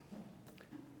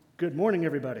Good morning,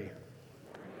 everybody.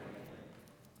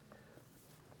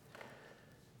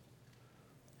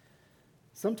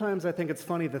 Sometimes I think it's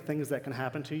funny the things that can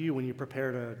happen to you when you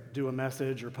prepare to do a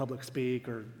message or public speak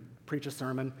or preach a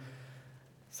sermon.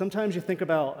 Sometimes you think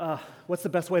about, what's the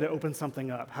best way to open something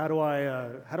up? How do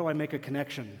I make a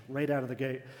connection right out of the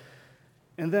gate?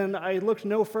 And then I looked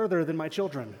no further than my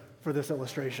children for this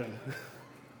illustration.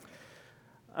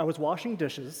 I was washing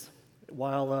dishes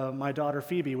while my daughter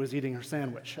Phoebe was eating her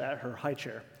sandwich at her high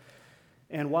chair.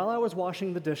 And while I was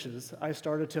washing the dishes, I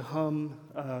started to hum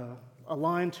a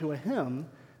line to a hymn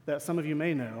that some of you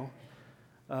may know.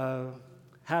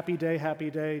 Happy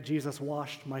day, Jesus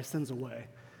washed my sins away.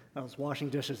 I was washing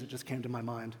dishes, it just came to my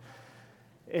mind.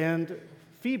 And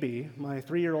Phoebe, my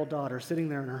 3-year-old daughter, sitting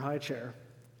there in her high chair,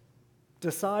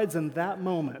 decides in that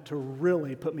moment to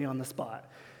really put me on the spot.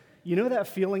 You know that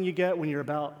feeling you get when you're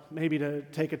about maybe to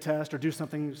take a test or do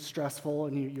something stressful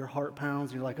and your heart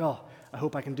pounds and you're like, oh, I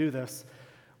hope I can do this.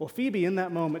 Well, Phoebe in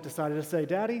that moment decided to say,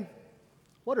 Daddy,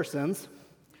 what are sins?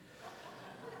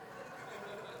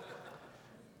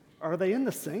 Are they in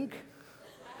the sink?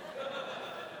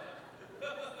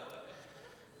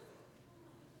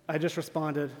 I just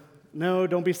responded, no,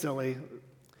 don't be silly.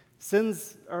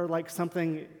 Sins are like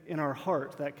something in our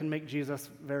heart that can make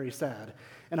Jesus very sad.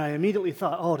 And I immediately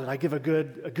thought, oh, did I give a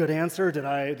good answer? Did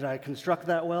I construct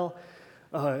that well?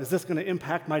 Is this going to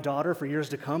impact my daughter for years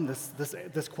to come,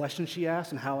 this question she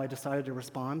asked and how I decided to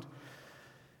respond?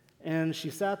 And she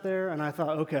sat there and I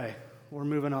thought, okay, we're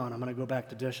moving on. I'm going to go back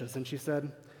to dishes. And she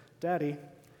said, Daddy,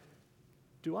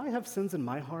 do I have sins in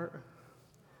my heart?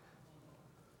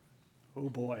 Oh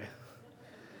boy.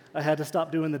 I had to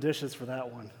stop doing the dishes for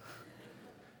that one.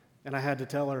 And I had to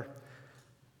tell her,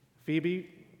 Phoebe,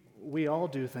 we all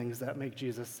do things that make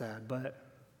Jesus sad, but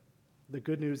the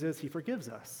good news is he forgives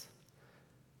us.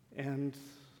 And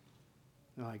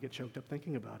I get choked up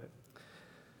thinking about it.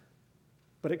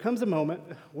 But it comes a moment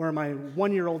where my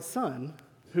 1-year-old son,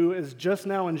 who is just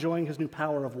now enjoying his new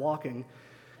power of walking,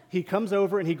 he comes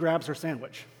over and he grabs her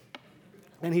sandwich.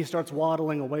 And he starts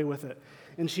waddling away with it.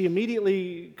 And she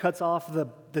immediately cuts off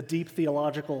the deep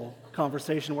theological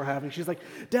conversation we're having. She's like,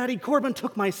 Daddy, Corbin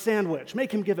took my sandwich.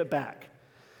 Make him give it back.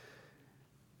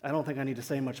 I don't think I need to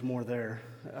say much more there.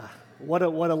 What a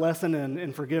lesson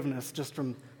in forgiveness, just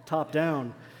from top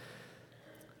down.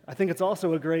 I think it's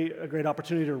also a great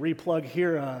opportunity to re-plug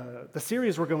here the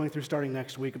series we're going through starting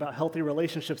next week about healthy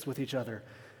relationships with each other.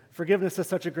 Forgiveness is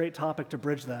such a great topic to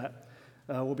bridge that.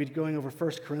 We'll be going over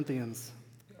 1 Corinthians.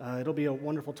 It'll be a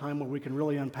wonderful time where we can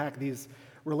really unpack these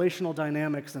relational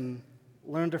dynamics and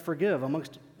learn to forgive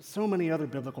amongst so many other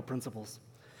biblical principles.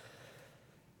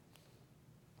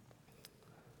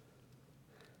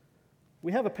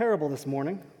 We have a parable this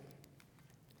morning.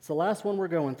 It's the last one we're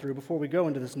going through before we go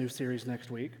into this new series next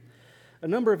week. A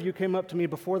number of you came up to me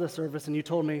before the service and you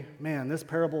told me, man, this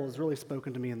parable has really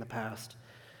spoken to me in the past.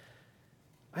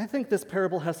 I think this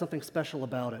parable has something special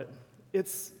about it.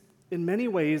 It's in many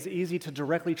ways easy to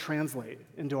directly translate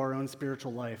into our own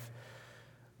spiritual life.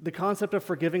 The concept of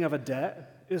forgiving of a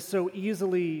debt is so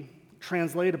easily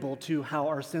translatable to how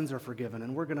our sins are forgiven,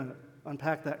 and we're going to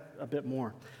unpack that a bit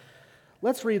more.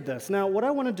 Let's read this. Now, what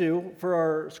I want to do for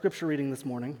our scripture reading this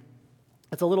morning,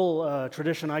 it's a little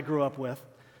tradition I grew up with.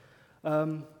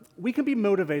 We can be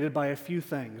motivated by a few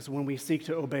things when we seek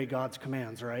to obey God's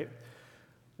commands, right?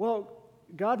 Well,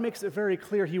 God makes it very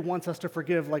clear he wants us to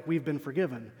forgive like we've been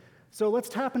forgiven. So let's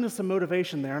tap into some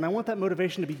motivation there, and I want that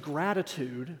motivation to be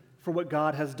gratitude for what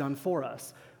God has done for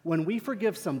us. When we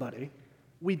forgive somebody,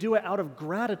 we do it out of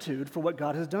gratitude for what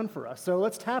God has done for us. So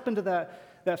let's tap into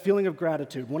that feeling of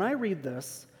gratitude. When I read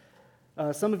this,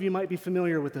 some of you might be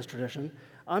familiar with this tradition.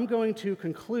 I'm going to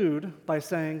conclude by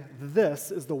saying, this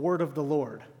is the word of the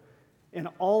Lord. And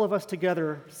all of us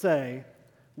together say,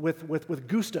 with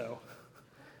gusto,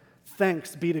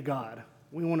 thanks be to God.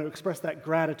 We want to express that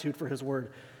gratitude for his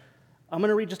word. I'm going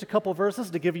to read just a couple verses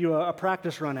to give you a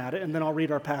practice run at it, and then I'll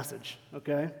read our passage,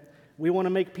 okay? We want to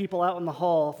make people out in the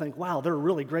hall think, wow, they're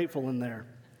really grateful in there,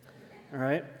 all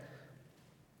right?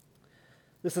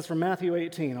 This is from Matthew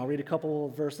 18. I'll read a couple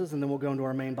of verses, and then we'll go into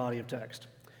our main body of text.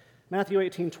 Matthew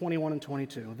 18, 21 and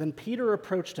 22. Then Peter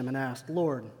approached him and asked,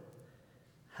 Lord,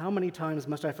 how many times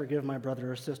must I forgive my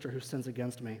brother or sister who sins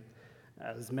against me?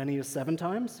 As many as 7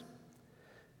 times?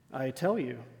 I tell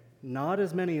you, not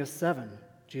as many as 7,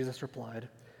 Jesus replied,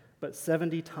 but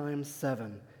 70 times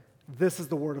 7. This is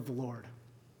the word of the Lord.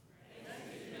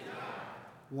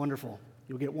 Wonderful.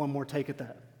 You'll get one more take at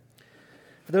that.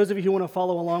 For those of you who want to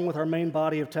follow along with our main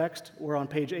body of text, we're on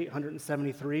page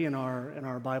 873 in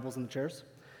our Bibles in the chairs.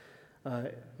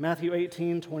 Matthew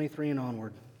 18, 23 and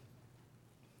onward.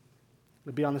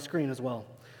 It'll be on the screen as well.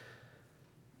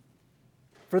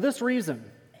 For this reason,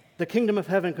 the kingdom of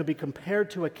heaven could be compared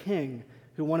to a king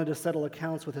who wanted to settle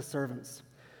accounts with his servants.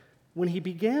 When he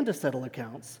began to settle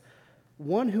accounts,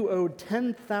 one who owed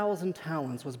 10,000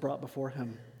 talents was brought before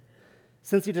him.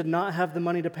 Since he did not have the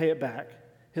money to pay it back,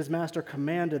 his master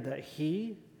commanded that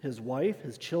he, his wife,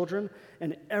 his children,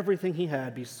 and everything he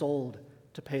had be sold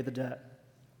to pay the debt.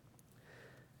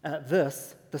 At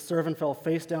this, the servant fell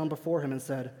face down before him and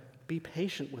said, "Be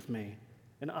patient with me,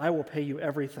 and I will pay you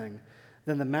everything."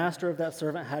 Then the master of that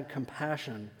servant had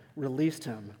compassion, released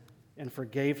him, and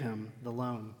forgave him the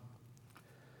loan.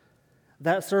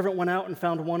 That servant went out and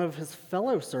found one of his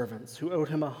fellow servants who owed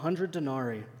him 100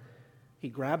 denarii. He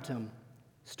grabbed him,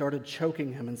 started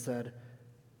choking him, and said,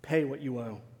 "Pay what you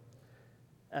owe."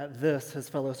 At this, his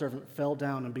fellow servant fell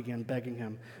down and began begging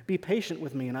him, "Be patient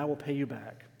with me, and I will pay you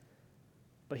back."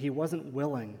 But he wasn't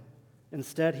willing.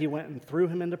 Instead, he went and threw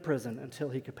him into prison until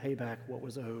he could pay back what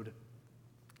was owed.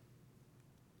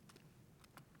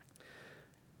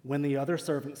 When the other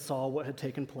servants saw what had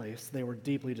taken place, they were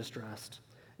deeply distressed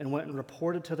and went and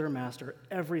reported to their master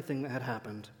everything that had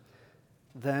happened.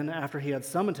 Then, after he had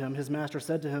summoned him, his master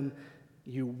said to him,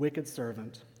 "You wicked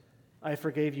servant, I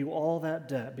forgave you all that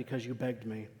debt because you begged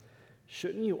me.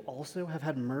 Shouldn't you also have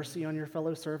had mercy on your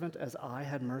fellow servant as I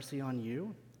had mercy on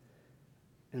you?"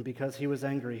 And because he was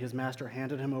angry, his master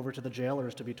handed him over to the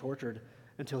jailers to be tortured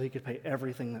until he could pay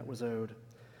everything that was owed.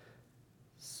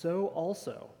 So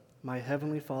also my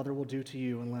heavenly Father will do to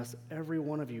you unless every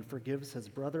one of you forgives his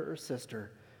brother or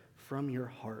sister from your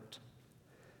heart.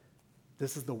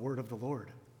 This is the word of the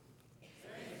Lord.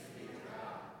 Thanks be to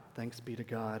God. Thanks be to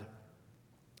God.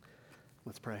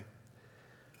 Let's pray.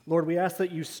 Lord, we ask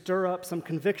that you stir up some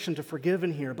conviction to forgive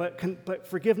in here, but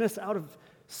forgiveness out of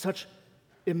such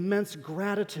immense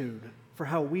gratitude for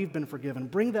how we've been forgiven.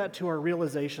 Bring that to our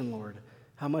realization, Lord,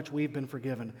 how much we've been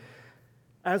forgiven.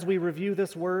 As we review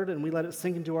this word and we let it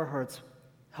sink into our hearts,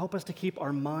 help us to keep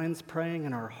our minds praying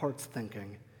and our hearts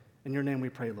thinking. In your name we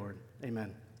pray, Lord.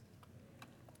 Amen.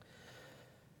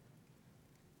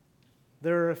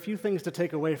 There are a few things to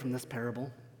take away from this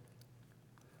parable.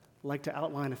 I'd like to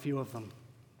outline a few of them.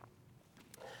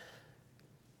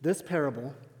 This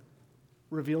parable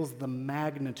reveals the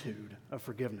magnitude of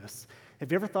forgiveness.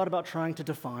 Have you ever thought about trying to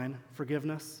define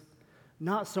forgiveness?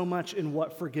 Not so much in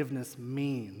what forgiveness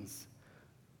means,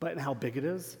 but in how big it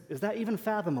is. Is that even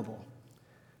fathomable?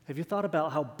 Have you thought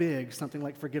about how big something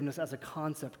like forgiveness as a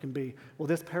concept can be? Well,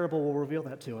 this parable will reveal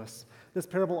that to us. This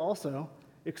parable also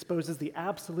exposes the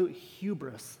absolute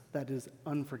hubris that is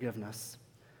unforgiveness.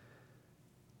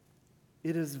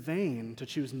 It is vain to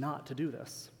choose not to do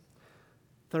this.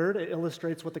 Third, it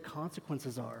illustrates what the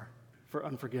consequences are for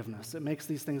unforgiveness. It makes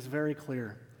these things very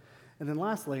clear. And then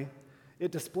lastly,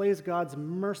 it displays God's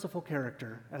merciful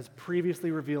character as previously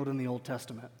revealed in the Old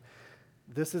Testament.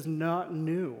 This is not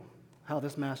new, how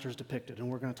this master is depicted, and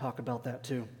we're going to talk about that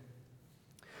too.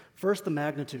 First, the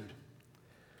magnitude.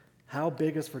 How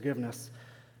big is forgiveness?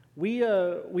 We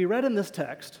read in this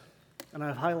text, and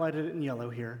I've highlighted it in yellow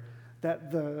here, that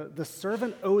the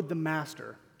servant owed the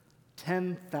master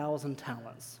 10,000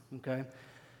 talents, okay?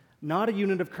 Not a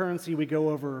unit of currency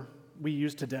we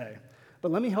use today.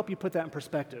 But let me help you put that in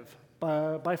perspective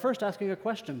by first asking a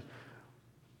question.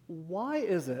 Why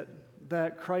is it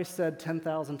that Christ said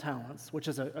 10,000 talents, which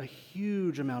is a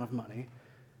huge amount of money,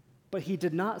 but he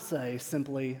did not say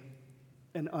simply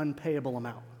an unpayable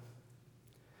amount?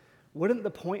 Wouldn't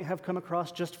the point have come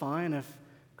across just fine if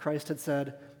Christ had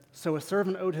said, so a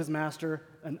servant owed his master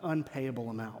an unpayable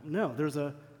amount? No, there's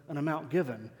an amount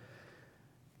given.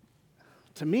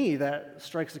 To me, that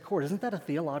strikes a chord. Isn't that a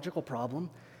theological problem?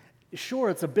 Sure,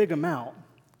 it's a big amount,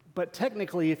 but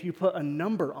technically, if you put a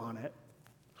number on it,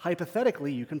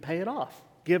 hypothetically, you can pay it off,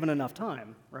 given enough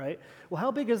time, right? Well,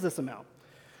 how big is this amount?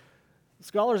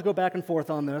 Scholars go back and forth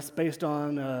on this based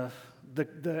on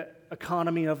the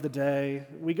economy of the day.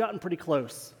 We've gotten pretty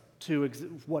close to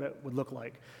what it would look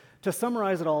like. To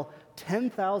summarize it all,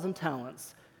 10,000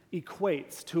 talents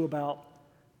equates to about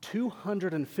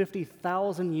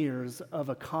 250,000 years of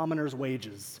a commoner's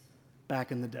wages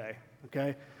back in the day,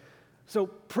 okay? So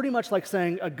pretty much like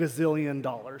saying a gazillion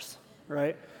dollars,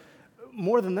 right?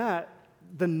 More than that,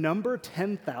 the number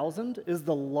 10,000 is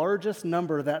the largest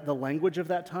number that the language of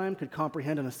that time could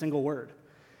comprehend in a single word.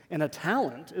 And a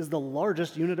talent is the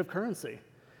largest unit of currency.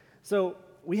 So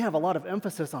we have a lot of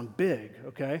emphasis on big,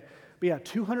 okay? But yeah,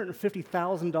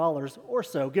 $250,000 or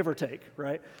so, give or take,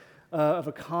 right, of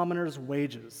a commoner's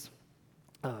wages.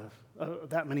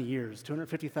 That many years,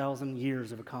 250,000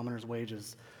 years of a commoner's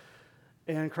wages.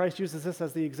 And Christ uses this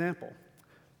as the example.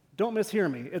 Don't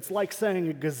mishear me. It's like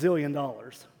saying $1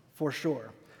 gazillion, for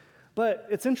sure. But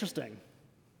it's interesting.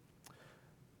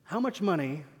 How much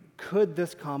money could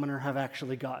this commoner have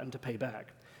actually gotten to pay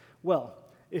back? Well,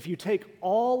 if you take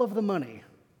all of the money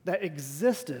that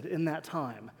existed in that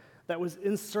time, that was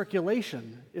in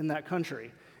circulation in that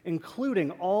country,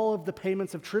 including all of the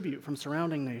payments of tribute from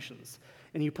surrounding nations,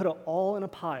 and you put it all in a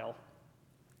pile,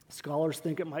 scholars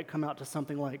think it might come out to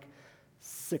something like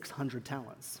 600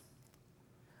 talents.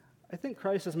 I think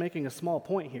Christ is making a small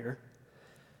point here.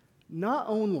 Not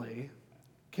only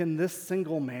can this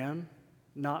single man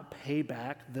not pay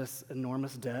back this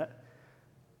enormous debt,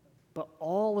 but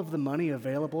all of the money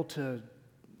available to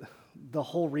the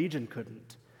whole region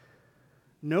couldn't.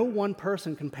 No one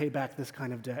person can pay back this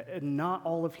kind of debt, and not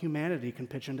all of humanity can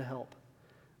pitch in to help.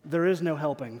 There is no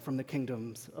helping from the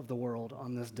kingdoms of the world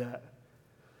on this debt.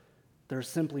 There's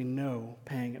simply no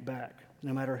paying it back,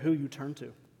 no matter who you turn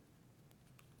to.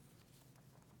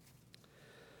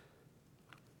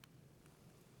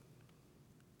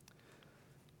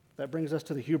 That brings us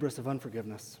to the hubris of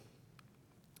unforgiveness.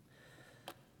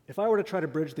 If I were to try to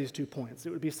bridge these 2 points,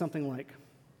 it would be something like,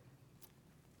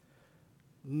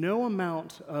 no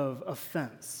amount of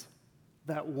offense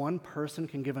that one person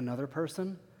can give another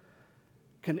person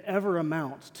can ever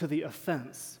amount to the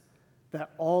offense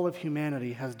that all of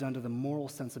humanity has done to the moral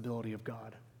sensibility of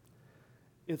God.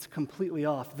 It's completely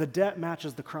off. The debt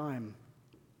matches the crime.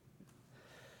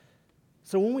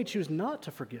 So when we choose not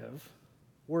to forgive,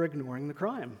 we're ignoring the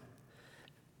crime.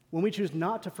 When we choose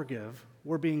not to forgive,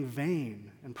 we're being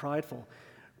vain and prideful.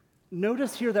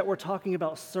 Notice here that we're talking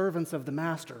about servants of the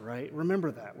master, right?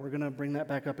 Remember that. We're going to bring that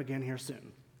back up again here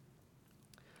soon.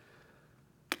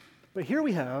 But here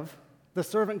we have the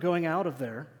servant going out of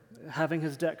there, having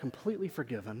his debt completely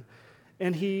forgiven,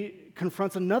 and he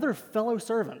confronts another fellow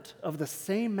servant of the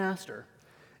same master,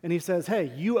 and he says,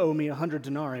 hey, you owe me 100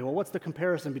 denarii. Well, what's the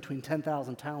comparison between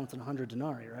 10,000 talents and 100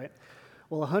 denarii, right?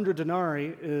 Well, 100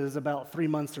 denarii is about 3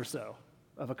 months or so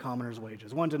of a commoner's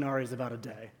wages. 1 denarii is about a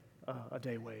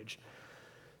day wage.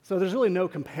 So there's really no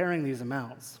comparing these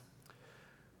amounts.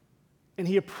 And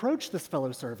he approached this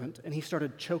fellow servant, and he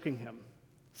started choking him,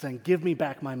 saying, give me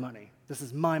back my money. This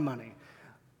is my money.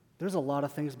 There's a lot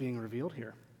of things being revealed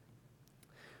here.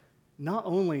 Not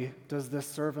only does this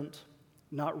servant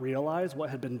not realize what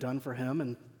had been done for him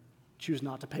and choose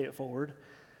not to pay it forward,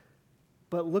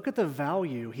 but look at the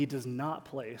value he does not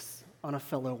place on a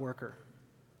fellow worker.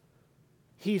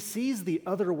 He sees the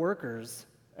other workers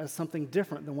as something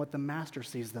different than what the master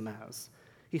sees them as.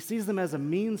 He sees them as a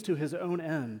means to his own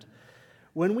end.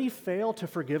 When we fail to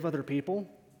forgive other people,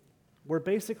 we're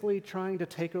basically trying to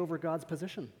take over God's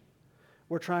position.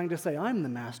 We're trying to say, I'm the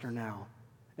master now,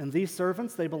 and these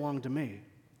servants, they belong to me.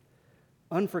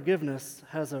 Unforgiveness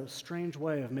has a strange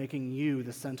way of making you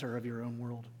the center of your own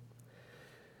world.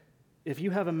 If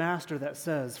you have a master that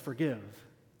says, forgive,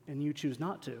 and you choose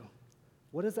not to,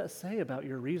 what does that say about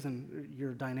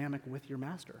your dynamic with your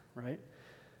master, right?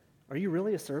 Are you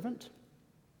really a servant?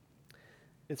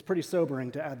 It's pretty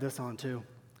sobering to add this on, too.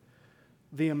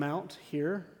 The amount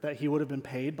here that he would have been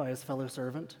paid by his fellow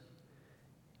servant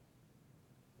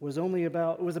was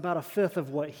about a fifth of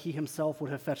what he himself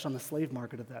would have fetched on the slave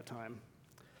market at that time.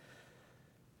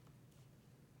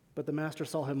 But the master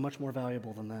saw him much more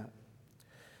valuable than that.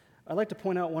 I'd like to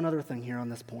point out one other thing here on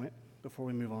this point before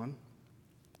we move on.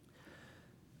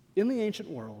 In the ancient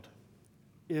world,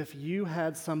 if you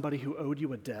had somebody who owed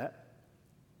you a debt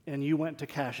and you went to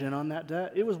cash in on that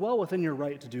debt, it was well within your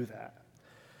right to do that.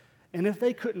 And if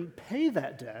they couldn't pay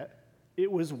that debt,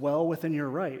 it was well within your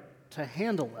right to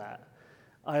handle that,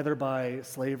 either by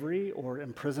slavery or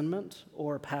imprisonment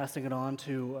or passing it on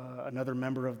to another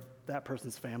member of that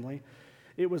person's family.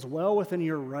 It was well within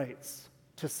your rights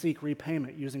to seek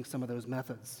repayment using some of those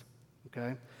methods,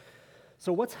 okay?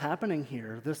 So what's happening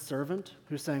here, this servant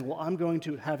who's saying, well, I'm going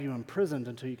to have you imprisoned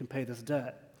until you can pay this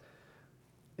debt,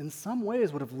 in some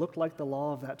ways would have looked like the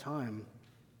law of that time.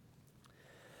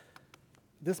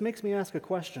 This makes me ask a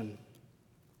question.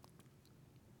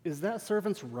 Is that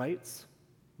servant's rights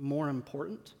more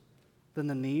important than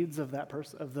the needs of that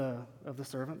person, of the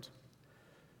servant?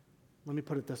 Let me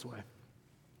put it this way.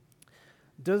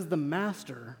 Does the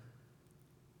master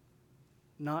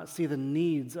not see the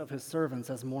needs of his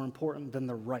servants as more important than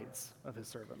the rights of his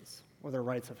servants or the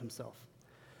rights of himself?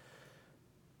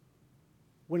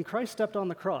 When Christ stepped on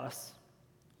the cross,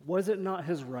 was it not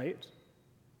his right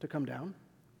to come down?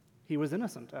 He was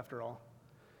innocent, after all.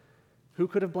 Who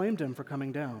could have blamed him for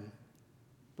coming down?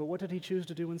 But what did he choose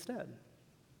to do instead?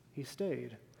 He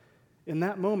stayed. In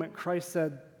that moment, Christ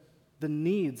said, the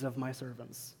needs of my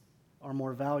servants are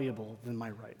more valuable than my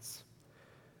rights.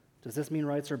 Does this mean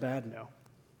rights are bad? No.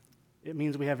 It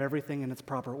means we have everything in its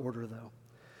proper order, though.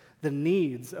 The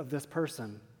needs of this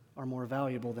person are more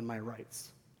valuable than my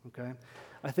rights, okay?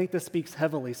 I think this speaks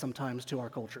heavily sometimes to our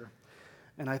culture.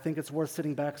 And I think it's worth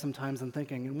sitting back sometimes and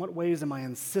thinking, in what ways am I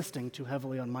insisting too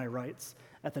heavily on my rights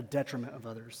at the detriment of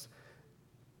others?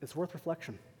 It's worth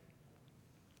reflection.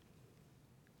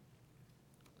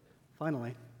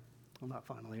 Finally, well, not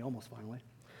finally, almost finally,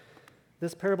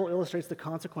 this parable illustrates the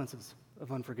consequences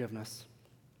of unforgiveness.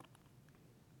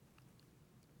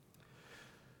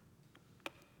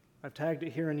 I've tagged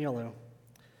it here in yellow.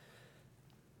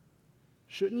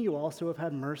 Shouldn't you also have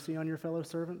had mercy on your fellow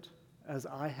servant, as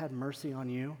I had mercy on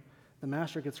you? The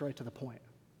master gets right to the point.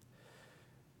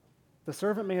 The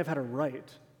servant may have had a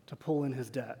right to pull in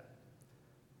his debt,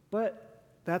 but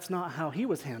that's not how he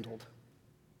was handled.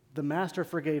 The master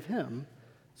forgave him,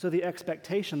 so the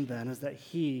expectation then is that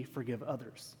he forgive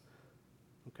others.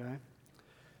 Okay?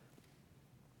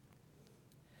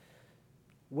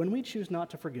 When we choose not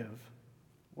to forgive,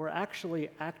 we're actually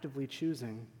actively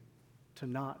choosing to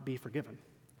not be forgiven.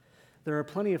 There are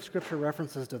plenty of scripture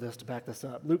references to this to back this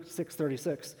up. Luke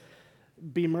 6:36,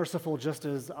 be merciful just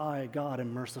as I, God,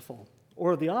 am merciful.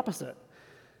 Or the opposite,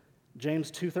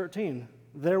 James 2:13,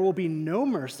 there will be no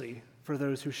mercy for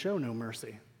those who show no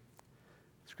mercy.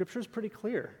 Scripture is pretty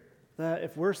clear that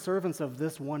if we're servants of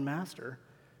this one master,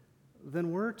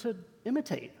 then we're to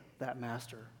imitate that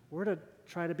master. We're to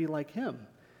try to be like him.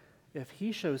 If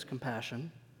he shows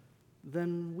compassion,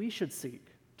 then we should seek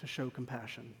to show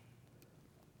compassion.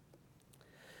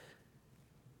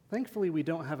 Thankfully, we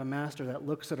don't have a master that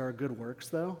looks at our good works,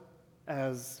 though,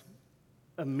 as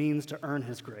a means to earn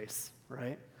his grace,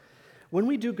 right? When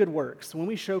we do good works, when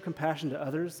we show compassion to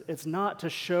others, it's not to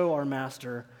show our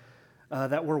master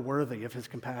that we're worthy of his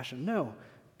compassion. No,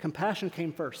 compassion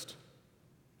came first,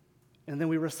 and then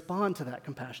we respond to that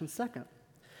compassion second.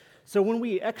 So when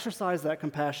we exercise that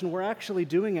compassion, we're actually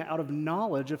doing it out of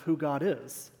knowledge of who God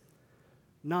is,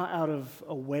 not out of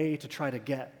a way to try to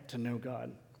get to know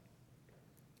God.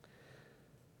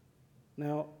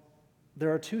 Now,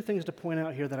 there are two things to point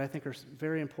out here that I think are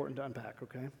very important to unpack,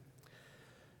 okay?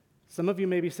 Some of you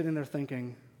may be sitting there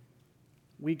thinking,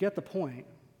 we get the point.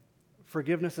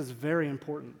 Forgiveness is very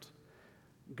important.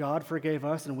 God forgave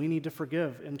us, and we need to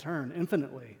forgive in turn,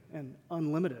 infinitely and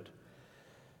unlimited.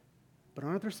 But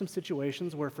aren't there some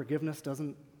situations where forgiveness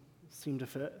doesn't seem to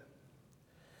fit?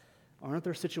 Aren't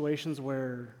there situations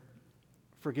where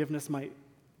forgiveness might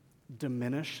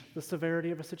diminish the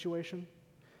severity of a situation?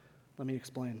 Let me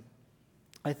explain.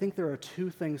 I think there are two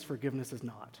things forgiveness is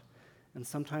not, and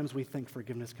sometimes we think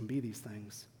forgiveness can be these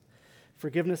things.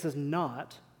 Forgiveness is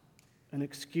not an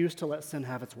excuse to let sin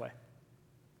have its way,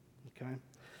 okay?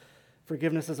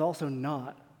 Forgiveness is also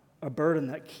not a burden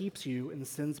that keeps you in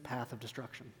sin's path of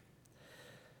destruction.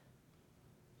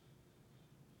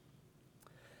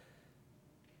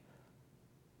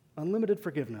 Unlimited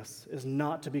forgiveness is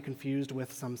not to be confused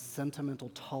with some sentimental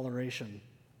toleration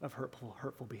of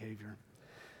hurtful behavior.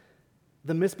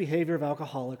 The misbehavior of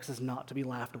alcoholics is not to be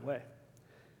laughed away.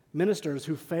 Ministers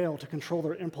who fail to control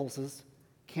their impulses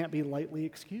can't be lightly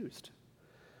excused.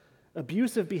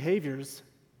 Abusive behaviors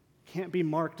can't be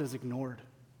marked as ignored.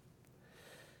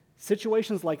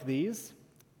 Situations like these,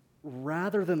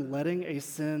 rather than letting a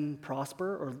sin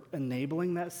prosper or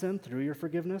enabling that sin through your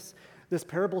forgiveness, this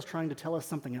parable is trying to tell us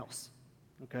something else,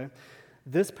 okay?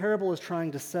 This parable is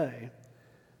trying to say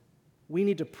we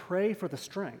need to pray for the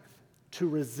strength to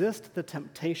resist the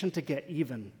temptation to get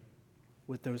even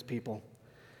with those people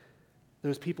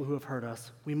who have hurt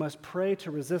us. We must pray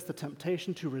to resist the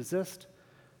temptation to resist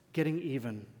getting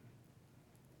even.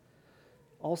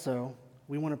 Also,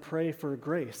 we want to pray for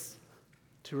grace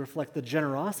to reflect the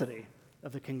generosity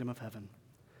of the kingdom of heaven.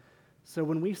 So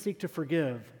when we seek to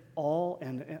forgive all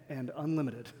and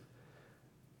unlimited,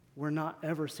 we're not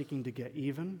ever seeking to get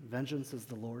even. Vengeance is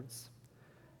the Lord's.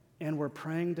 And we're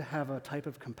praying to have a type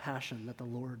of compassion that the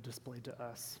Lord displayed to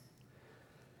us.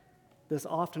 This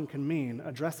often can mean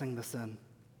addressing the sin.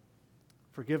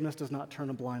 Forgiveness does not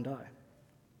turn a blind eye.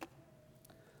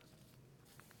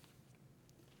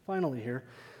 Finally here,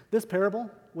 this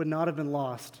parable would not have been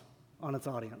lost on its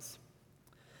audience.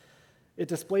 It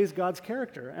displays God's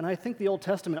character, and I think the Old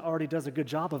Testament already does a good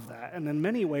job of that. And in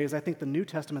many ways, I think the New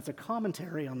Testament's a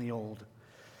commentary on the Old.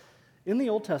 In the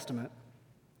Old Testament,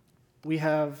 we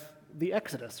have the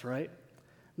Exodus, right?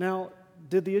 Now,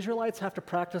 did the Israelites have to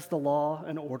practice the law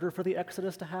in order for the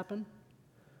Exodus to happen?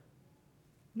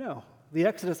 No. The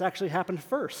Exodus actually happened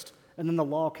first, and then the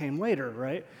law came later,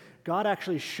 right? God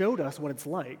actually showed us what it's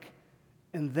like,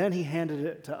 and then he handed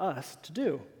it to us to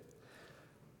do.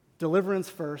 Deliverance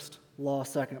first, law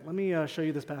second. Let me show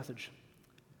you this passage.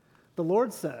 The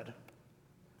Lord said,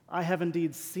 I have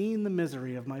indeed seen the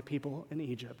misery of my people in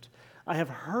Egypt. I have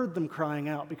heard them crying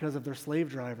out because of their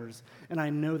slave drivers, and I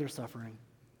know their suffering.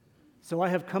 So I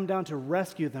have come down to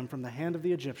rescue them from the hand of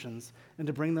the Egyptians and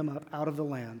to bring them up out of the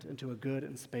land into a good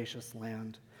and spacious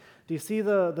land. Do you see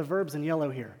the verbs in yellow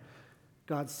here?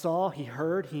 God saw, he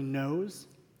heard, he knows.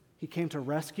 He came to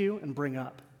rescue and bring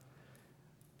up.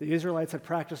 The Israelites had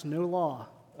practiced no law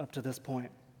up to this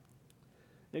point.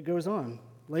 It goes on.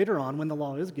 Later on, when the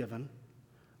law is given,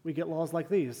 we get laws like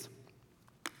these.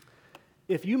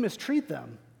 If you mistreat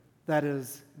them, that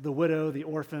is, the widow, the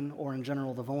orphan, or in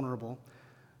general the vulnerable,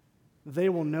 they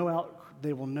will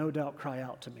no doubt cry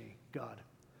out to me, God.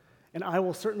 And I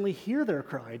will certainly hear their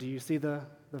cry. Do you see the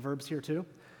verbs here too?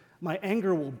 My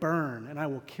anger will burn, and I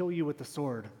will kill you with the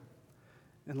sword.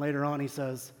 And later on he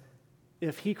says,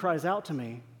 if he cries out to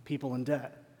me, people in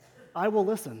debt, I will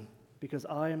listen because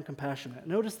I am compassionate.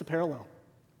 Notice the parallel.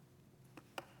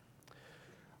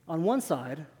 On one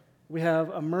side, we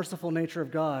have a merciful nature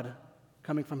of God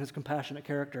coming from his compassionate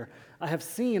character. I have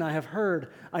seen, I have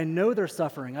heard, I know their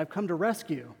suffering, I've come to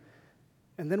rescue.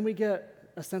 And then we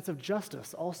get a sense of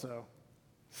justice also,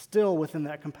 still within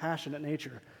that compassionate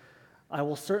nature. I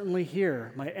will certainly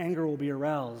hear, my anger will be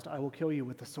aroused, I will kill you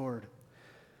with the sword.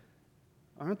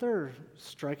 Aren't there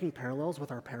striking parallels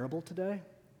with our parable today?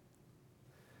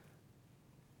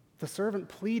 The servant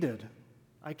pleaded,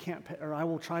 I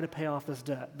will try to pay off this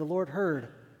debt. The Lord heard.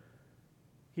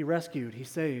 He rescued, he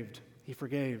saved, he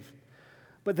forgave.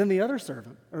 But then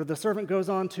the servant goes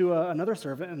on to another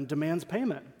servant and demands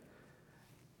payment.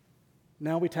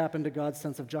 Now we tap into God's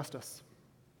sense of justice.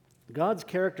 God's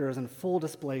character is in full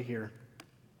display here.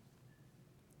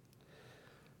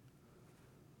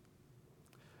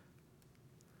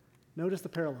 Notice the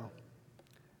parallel.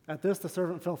 At this, the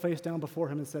servant fell face down before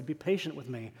him and said, be patient with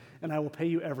me, and I will pay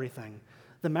you everything.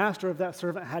 The master of that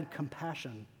servant had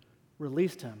compassion,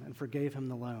 released him, and forgave him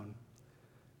the loan.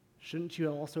 Shouldn't you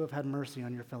also have had mercy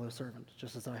on your fellow servant,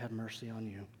 just as I had mercy on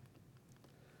you?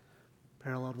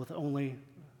 Paralleled with only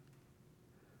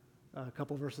a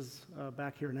couple verses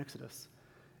back here in Exodus.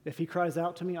 If he cries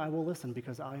out to me, I will listen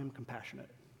because I am compassionate.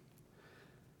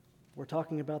 We're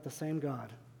talking about the same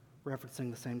God, referencing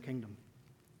the same kingdom.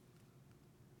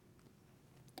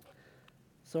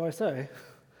 So I say,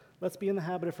 let's be in the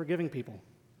habit of forgiving people,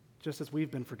 just as we've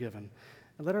been forgiven.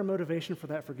 And let our motivation for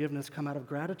that forgiveness come out of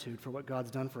gratitude for what God's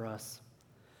done for us.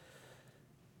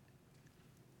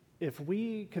 If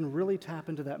we can really tap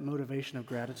into that motivation of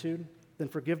gratitude, then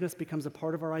forgiveness becomes a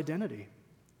part of our identity.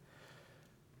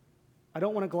 I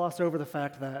don't want to gloss over the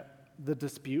fact that the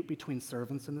dispute between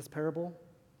servants in this parable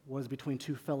was between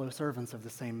two fellow servants of the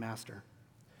same master.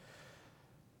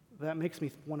 That makes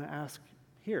me want to ask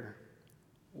here,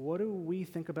 what do we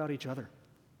think about each other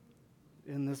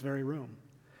in this very room?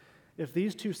 If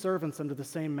these two servants under the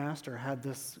same master had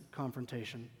this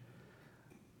confrontation,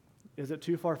 is it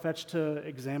too far-fetched to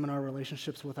examine our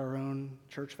relationships with our own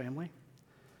church family?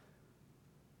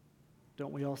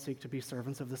 Don't we all seek to be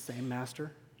servants of the same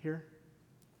master here?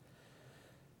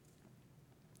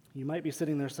 You might be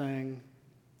sitting there saying,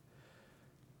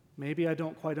 maybe I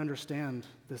don't quite understand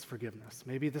this forgiveness.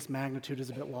 Maybe this magnitude is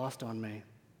a bit lost on me.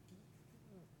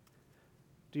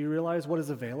 Do you realize what is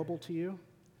available to you?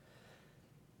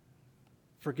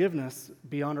 Forgiveness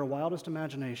beyond our wildest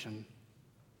imagination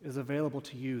is available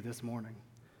to you this morning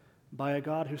by a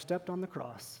God who stepped on the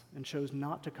cross and chose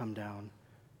not to come down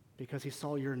because he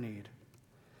saw your need.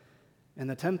 And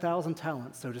the 10,000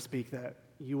 talents, so to speak, that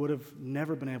you would have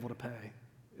never been able to pay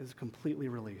is completely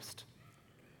released.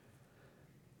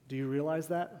 Do you realize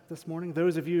that this morning?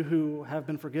 Those of you who have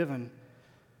been forgiven,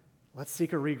 let's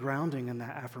seek a regrounding in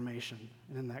that affirmation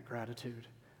and in that gratitude.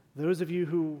 Those of you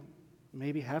who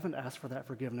maybe haven't asked for that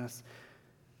forgiveness,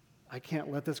 I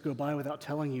can't let this go by without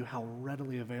telling you how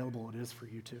readily available it is for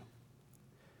you to.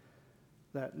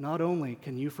 That not only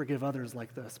can you forgive others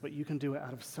like this, but you can do it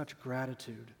out of such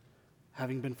gratitude,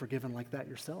 having been forgiven like that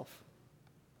yourself.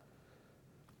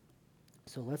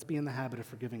 So let's be in the habit of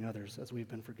forgiving others as we've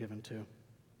been forgiven too.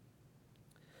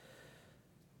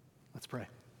 Let's pray.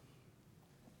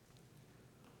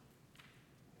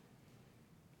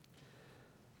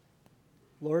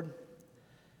 Lord,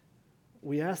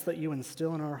 we ask that you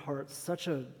instill in our hearts such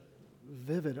a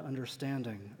vivid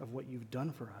understanding of what you've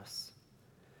done for us,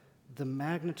 the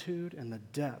magnitude and the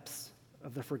depths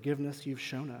of the forgiveness you've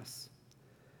shown us.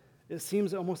 It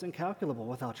seems almost incalculable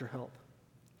without your help.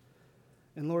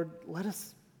 And Lord, let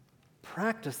us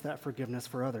practice that forgiveness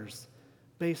for others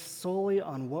based solely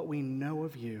on what we know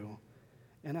of you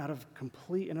and out of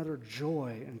complete and utter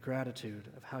joy and gratitude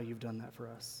of how you've done that for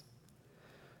us.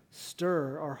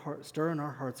 Stir in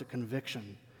our hearts a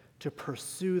conviction to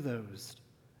pursue those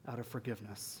out of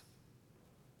forgiveness.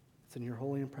 It's in your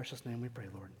holy and precious name we pray,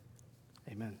 Lord.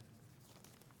 Amen.